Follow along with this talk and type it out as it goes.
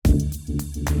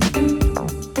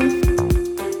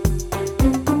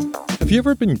Have you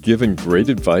ever been given great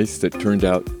advice that turned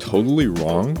out totally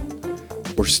wrong?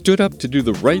 Or stood up to do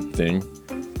the right thing,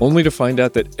 only to find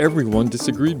out that everyone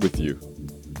disagreed with you?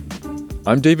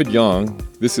 I'm David Young,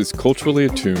 this is Culturally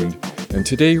Attuned, and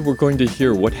today we're going to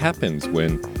hear what happens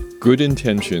when good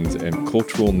intentions and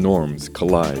cultural norms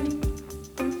collide.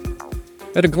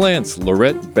 At a glance,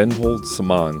 Laurette Benhold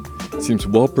Samaan seems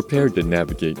well prepared to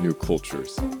navigate new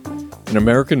cultures. An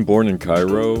American born in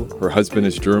Cairo, her husband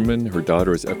is German, her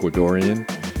daughter is Ecuadorian,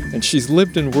 and she's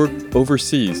lived and worked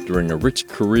overseas during a rich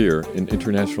career in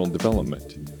international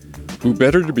development. Who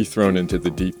better to be thrown into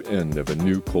the deep end of a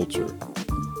new culture?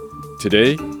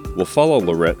 Today, we'll follow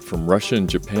Laurette from Russia and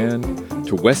Japan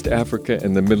to West Africa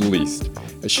and the Middle East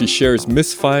as she shares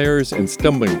misfires and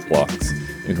stumbling blocks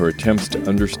in her attempts to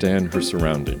understand her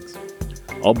surroundings.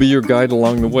 I'll be your guide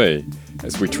along the way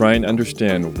as we try and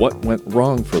understand what went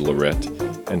wrong for Laurette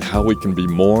and how we can be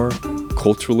more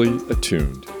culturally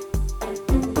attuned.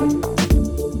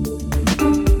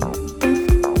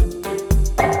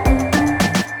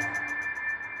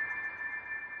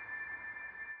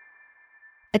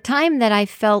 A time that I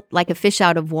felt like a fish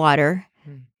out of water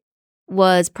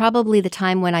was probably the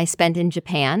time when I spent in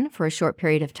Japan for a short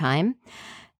period of time.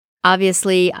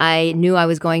 Obviously, I knew I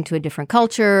was going to a different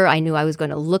culture. I knew I was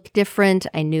going to look different.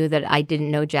 I knew that I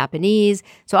didn't know Japanese.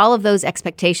 So all of those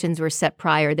expectations were set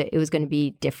prior that it was going to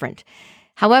be different.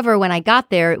 However, when I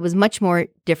got there, it was much more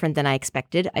different than I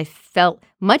expected. I felt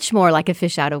much more like a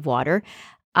fish out of water.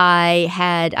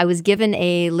 I was given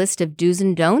a list of do's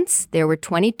and don'ts. There were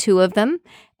 22 of them,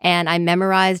 and I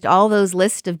memorized all those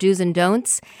lists of do's and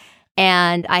don'ts,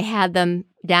 and I had them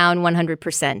down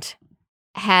 100%.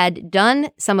 Had done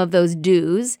some of those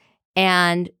do's,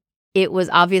 and it was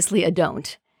obviously a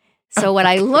don't. So what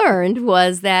I learned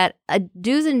was that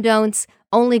do's and don'ts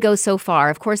only go so far.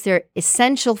 Of course, they're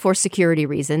essential for security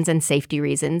reasons and safety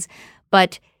reasons,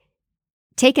 but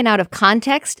taken out of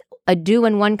context, a do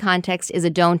in one context is a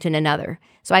don't in another.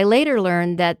 So I later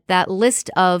learned that that list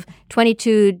of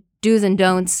 22 do's and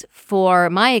don'ts for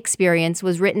my experience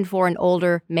was written for an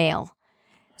older male.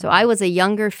 So I was a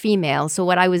younger female, so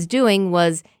what I was doing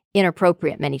was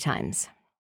inappropriate many times.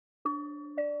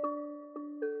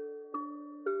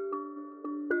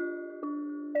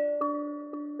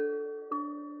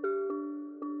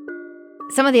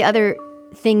 Some of the other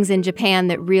things in Japan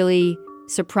that really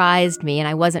surprised me and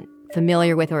I wasn't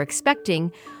familiar with or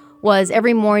expecting was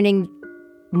every morning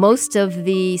most of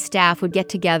the staff would get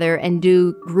together and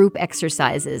do group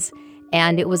exercises.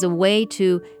 And it was a way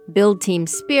to build team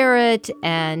spirit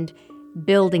and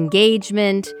build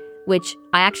engagement, which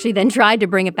I actually then tried to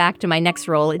bring it back to my next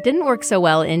role. It didn't work so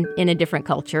well in a different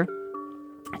culture.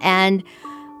 And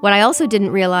what I also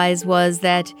didn't realize was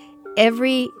that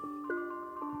every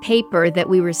paper that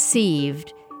we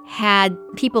received had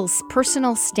people's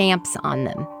personal stamps on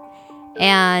them.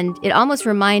 And it almost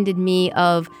reminded me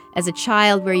of as a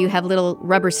child where you have little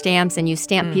rubber stamps and you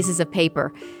stamp pieces of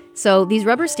paper. So these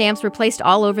rubber stamps were placed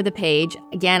all over the page.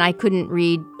 Again, I couldn't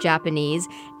read Japanese,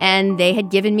 and they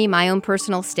had given me my own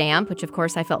personal stamp, which of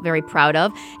course I felt very proud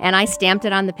of, and I stamped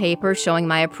it on the paper showing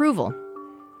my approval.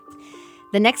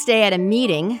 The next day at a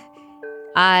meeting,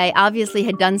 I obviously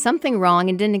had done something wrong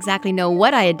and didn't exactly know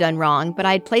what I had done wrong, but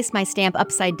I had placed my stamp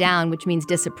upside down, which means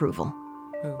disapproval.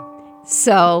 Oh.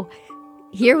 So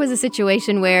here was a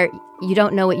situation where you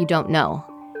don't know what you don't know.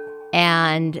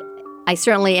 And I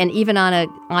certainly, and even on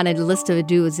a list of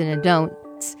do's and a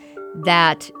don'ts,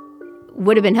 that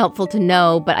would have been helpful to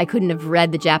know, but I couldn't have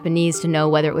read the Japanese to know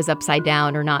whether it was upside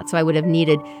down or not. So I would have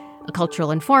needed a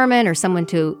cultural informant or someone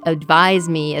to advise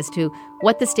me as to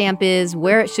what the stamp is,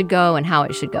 where it should go, and how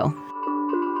it should go.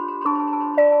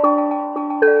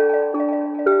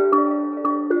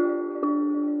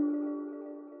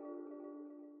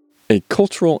 A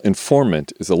cultural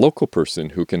informant is a local person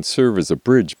who can serve as a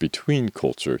bridge between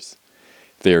cultures.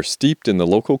 They are steeped in the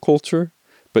local culture,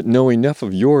 but know enough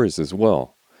of yours as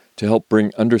well to help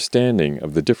bring understanding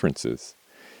of the differences.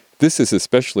 This is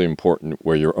especially important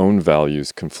where your own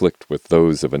values conflict with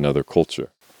those of another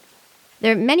culture.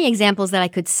 There are many examples that I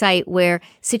could cite where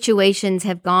situations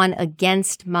have gone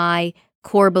against my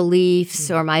core beliefs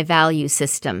or my value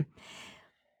system.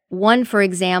 One, for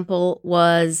example,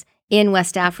 was in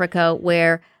West Africa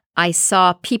where I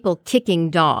saw people kicking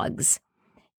dogs.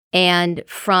 And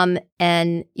from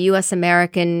an U.S.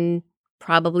 American,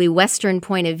 probably Western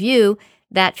point of view,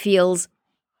 that feels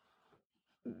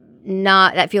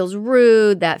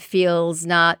rude, that feels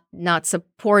not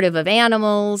supportive of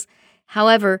animals.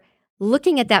 However,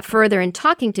 looking at that further and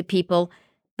talking to people,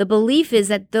 the belief is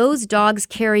that those dogs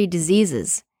carry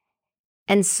diseases.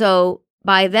 And so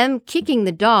by them kicking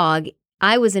the dog,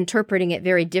 I was interpreting it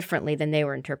very differently than they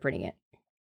were interpreting it.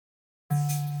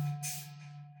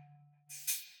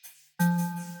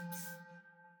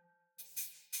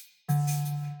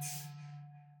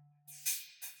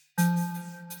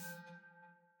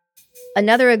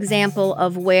 Another example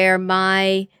of where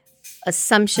my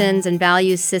assumptions and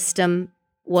value system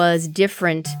was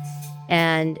different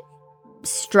and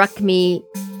struck me,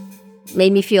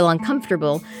 made me feel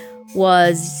uncomfortable,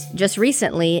 was just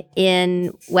recently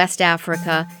in West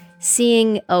Africa,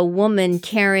 seeing a woman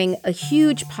carrying a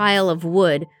huge pile of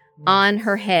wood on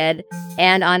her head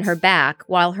and on her back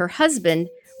while her husband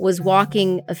was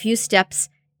walking a few steps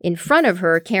in front of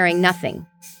her carrying nothing.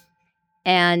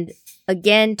 And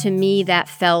again, to me, that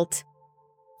felt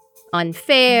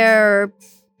unfair,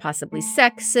 possibly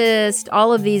sexist.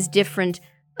 All of these different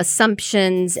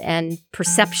assumptions and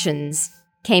perceptions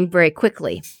came very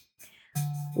quickly.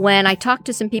 When I talked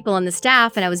to some people on the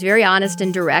staff, and I was very honest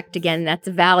and direct, again, that's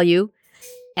a value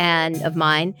and of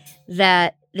mine,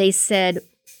 that they said,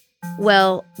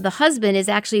 well, the husband is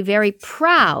actually very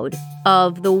proud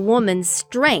of the woman's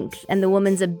strength and the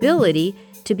woman's ability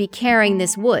to be carrying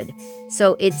this wood.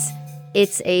 So it's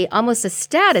almost a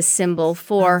status symbol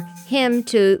for him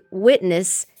to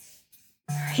witness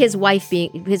his wife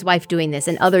doing this,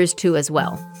 and others too as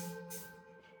well.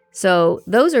 So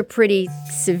those are pretty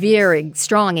severe,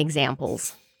 strong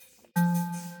examples.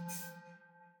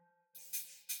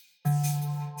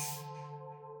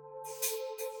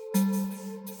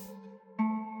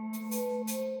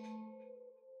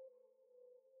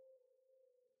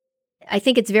 I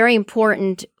think it's very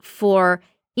important for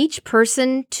each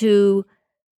person to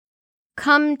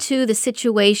come to the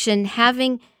situation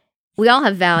we all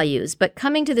have values, but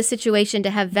coming to the situation to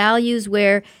have values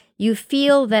where you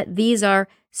feel that these are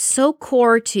so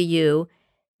core to you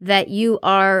that you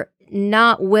are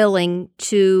not willing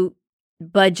to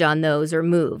budge on those or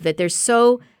move, that they're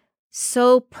so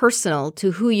personal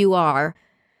to who you are.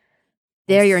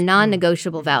 They're your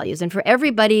non-negotiable values. And for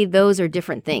everybody, those are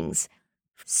different things.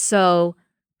 So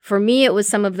for me, it was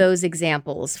some of those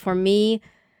examples. For me,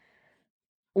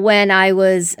 when I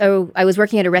was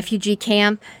working at a refugee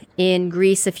camp in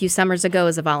Greece a few summers ago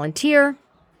as a volunteer,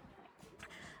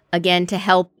 again, to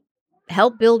help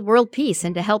build world peace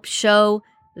and to help show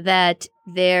that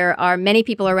there are many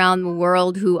people around the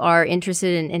world who are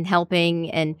interested in helping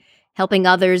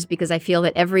others, because I feel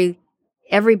that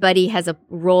everybody has a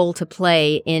role to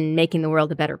play in making the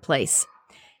world a better place.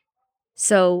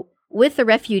 So with the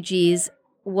refugees,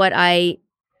 what I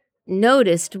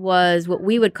noticed was what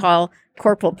we would call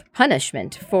corporal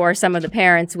punishment for some of the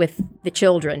parents with the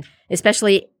children,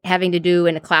 especially having to do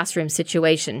in a classroom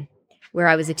situation where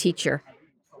I was a teacher.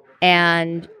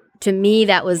 And to me,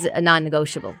 that was a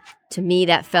non-negotiable. To me,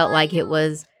 that felt like it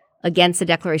was against the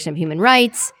Declaration of Human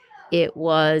Rights. It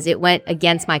went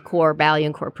against my core value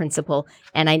and core principle,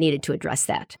 and I needed to address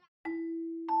that.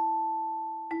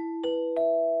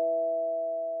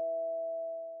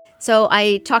 So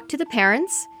I talked to the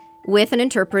parents with an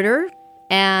interpreter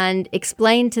and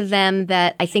explained to them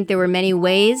that I think there were many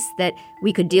ways that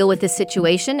we could deal with this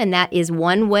situation, and that is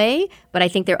one way, but I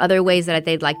think there are other ways that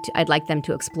I'd like them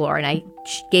to explore. And I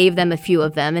gave them a few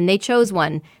of them, and they chose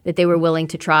one that they were willing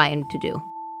to try and to do.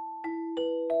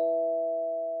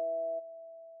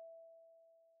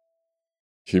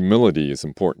 Humility is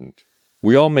important.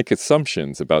 We all make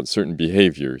assumptions about certain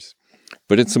behaviors,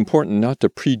 but it's important not to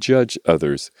prejudge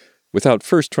others without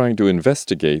first trying to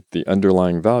investigate the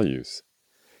underlying values.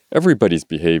 Everybody's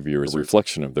behavior is a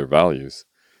reflection of their values,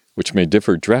 which may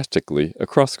differ drastically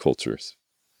across cultures.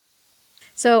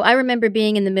 So I remember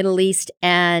being in the Middle East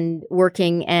and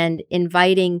working and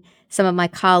inviting some of my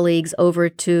colleagues over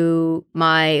to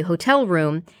my hotel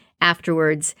room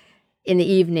afterwards in the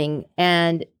evening,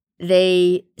 and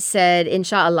they said,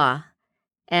 Inshallah.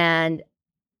 And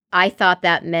I thought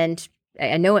that meant,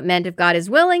 I know it meant if God is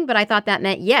willing, but I thought that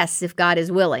meant yes, if God is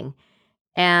willing.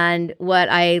 And what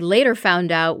I later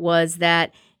found out was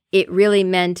that it really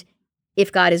meant if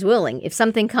God is willing. If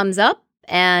something comes up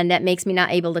and that makes me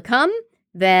not able to come,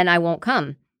 then I won't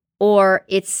come. Or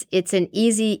it's an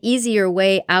easier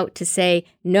way out to say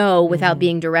no without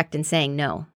being direct and saying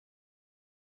no.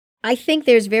 I think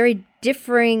there's very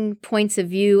differing points of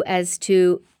view as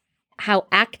to how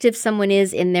active someone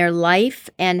is in their life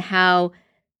and how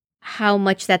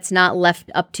much that's not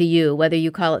left up to you, whether you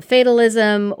call it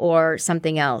fatalism or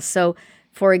something else. So,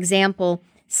 for example,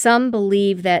 some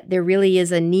believe that there really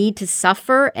is a need to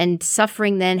suffer, and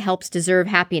suffering then helps deserve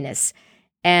happiness.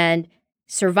 And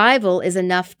survival is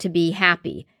enough to be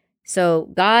happy. So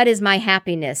God is my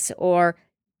happiness, or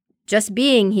just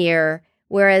being here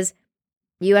whereas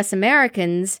U.S.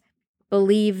 Americans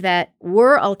believe that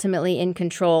we're ultimately in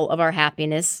control of our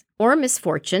happiness or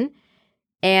misfortune,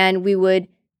 and we would,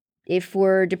 if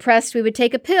we're depressed, we would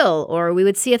take a pill, or we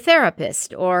would see a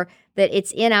therapist, or that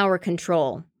it's in our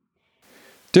control.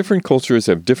 Different cultures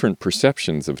have different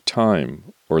perceptions of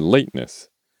time or lateness.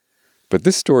 But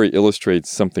this story illustrates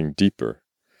something deeper.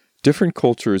 Different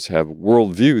cultures have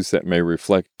worldviews that may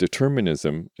reflect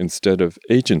determinism instead of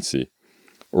agency,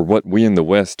 or what we in the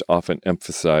West often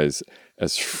emphasize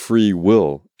as free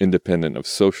will independent of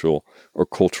social or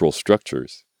cultural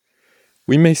structures.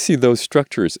 We may see those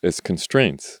structures as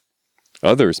constraints.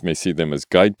 Others may see them as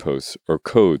guideposts or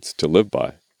codes to live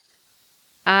by.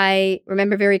 I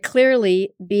remember very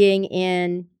clearly being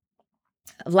in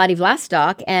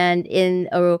Vladivostok, and in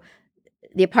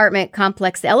the apartment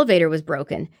complex, the elevator was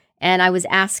broken. And I was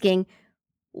asking,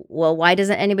 well, why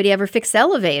doesn't anybody ever fix the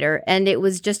elevator? And it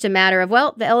was just a matter of,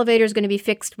 well, the elevator is going to be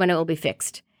fixed when it will be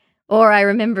fixed. Or I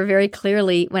remember very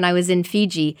clearly when I was in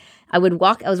Fiji, I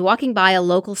was walking by a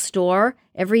local store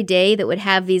every day that would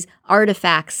have these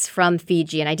artifacts from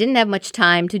Fiji. And I didn't have much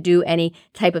time to do any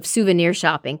type of souvenir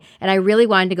shopping. And I really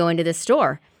wanted to go into this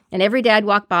store. And every day I'd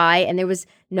walk by, and there was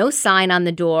no sign on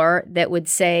the door that would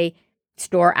say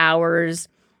store hours.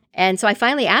 And so I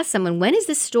finally asked someone, when is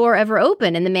this store ever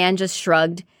open? And the man just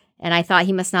shrugged, and I thought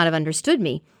he must not have understood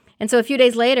me. And so a few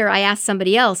days later, I asked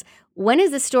somebody else, when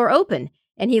is the store open?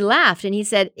 And he laughed, and he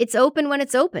said, it's open when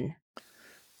it's open.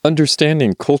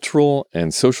 Understanding cultural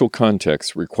and social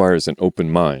context requires an open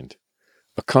mind,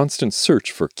 a constant search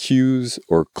for cues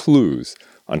or clues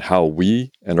on how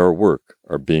we and our work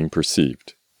are being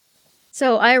perceived.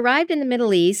 So I arrived in the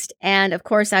Middle East, and of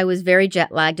course I was very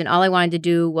jet lagged, and all I wanted to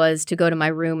do was to go to my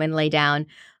room and lay down.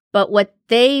 But what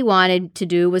they wanted to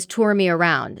do was tour me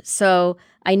around. So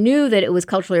I knew that it was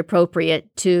culturally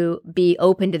appropriate to be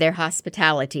open to their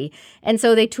hospitality. And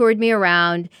so they toured me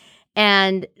around,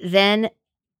 and then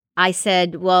I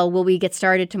said, well, will we get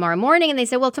started tomorrow morning? And they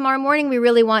said, well, tomorrow morning we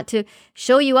really want to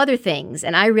show you other things.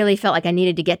 And I really felt like I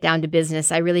needed to get down to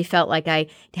business. I really felt like I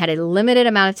had a limited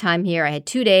amount of time here. I had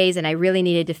 2 days, and I really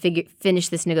needed to finish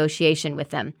this negotiation with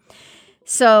them.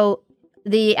 So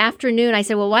the afternoon, I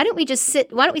said, well, why don't we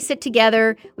sit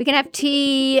together? We can have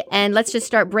tea, and let's just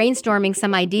start brainstorming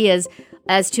some ideas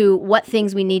as to what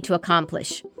things we need to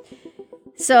accomplish.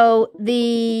 So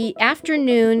the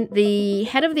afternoon, the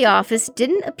head of the office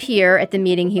didn't appear at the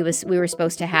meeting we were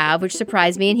supposed to have, which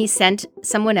surprised me, and he sent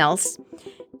someone else.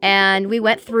 And we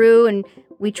went through and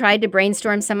we tried to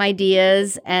brainstorm some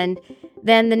ideas. And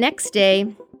then the next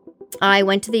day, I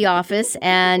went to the office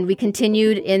and we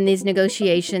continued in these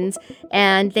negotiations.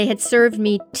 And they had served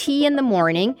me tea in the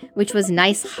morning, which was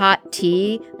nice hot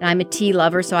tea. And I'm a tea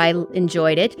lover, so I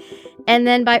enjoyed it. And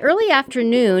then by early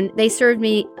afternoon, they served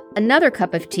me another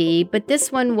cup of tea, but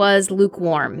this one was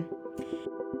lukewarm.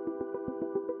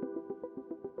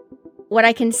 What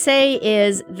I can say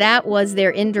is that was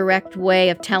their indirect way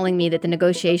of telling me that the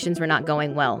negotiations were not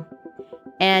going well.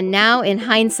 And now, in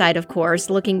hindsight, of course,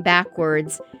 looking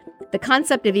backwards, the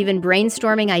concept of even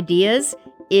brainstorming ideas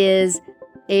is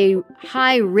a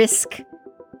high-risk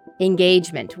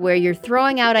engagement where you're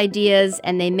throwing out ideas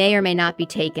and they may or may not be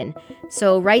taken.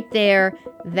 So right there,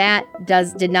 that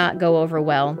did not go over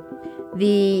well.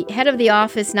 The head of the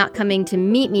office not coming to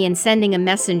meet me and sending a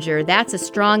messenger, that's a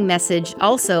strong message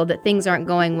also that things aren't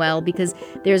going well, because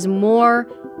there's more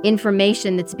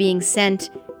information that's being sent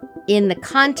in the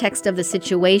context of the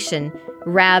situation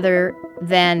rather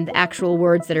than the actual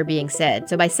words that are being said.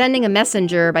 So by sending a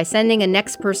messenger, by sending a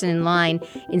next person in line,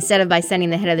 instead of by sending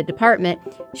the head of the department,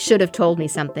 should have told me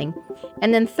something.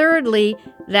 And then thirdly,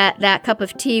 that cup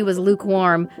of tea was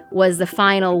lukewarm was the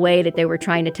final way that they were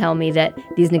trying to tell me that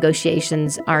these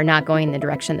negotiations are not going in the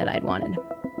direction that I'd wanted.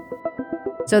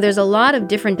 So there's a lot of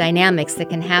different dynamics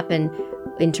that can happen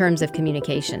in terms of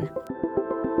communication.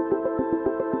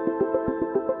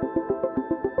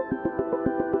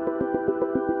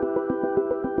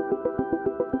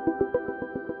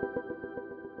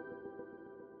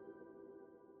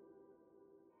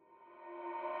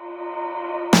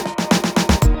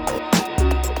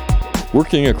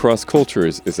 Working across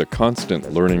cultures is a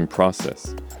constant learning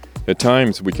process. At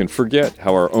times, we can forget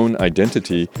how our own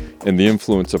identity and the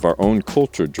influence of our own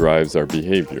culture drives our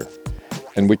behavior.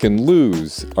 And we can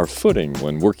lose our footing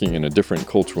when working in a different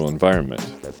cultural environment.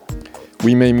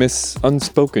 We may miss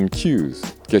unspoken cues,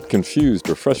 get confused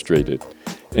or frustrated,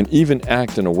 and even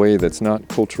act in a way that's not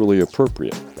culturally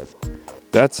appropriate.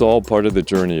 That's all part of the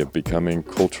journey of becoming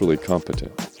culturally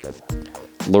competent.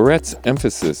 Laurette's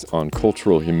emphasis on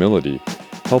cultural humility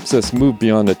helps us move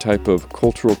beyond a type of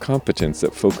cultural competence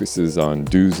that focuses on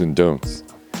do's and don'ts.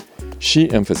 She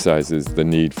emphasizes the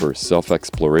need for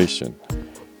self-exploration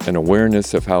and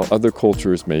awareness of how other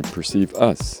cultures may perceive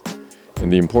us,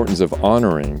 and the importance of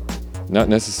honoring, not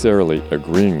necessarily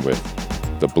agreeing with,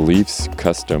 the beliefs,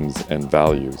 customs, and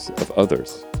values of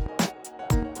others.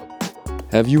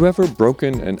 Have you ever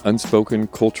broken an unspoken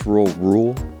cultural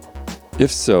rule? If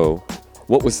so,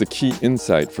 what was the key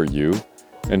insight for you,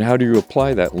 and how do you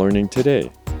apply that learning today?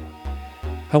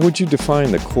 How would you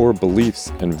define the core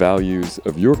beliefs and values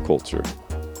of your culture?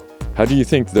 How do you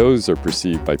think those are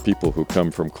perceived by people who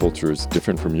come from cultures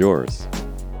different from yours?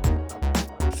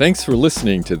 Thanks for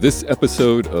listening to this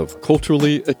episode of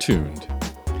Culturally Attuned.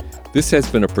 This has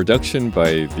been a production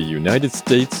by the United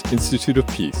States Institute of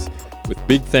Peace, with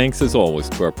big thanks as always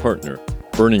to our partner,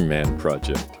 Burning Man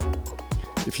Project.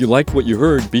 If you like what you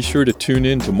heard, be sure to tune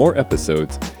in to more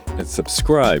episodes and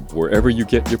subscribe wherever you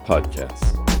get your podcasts.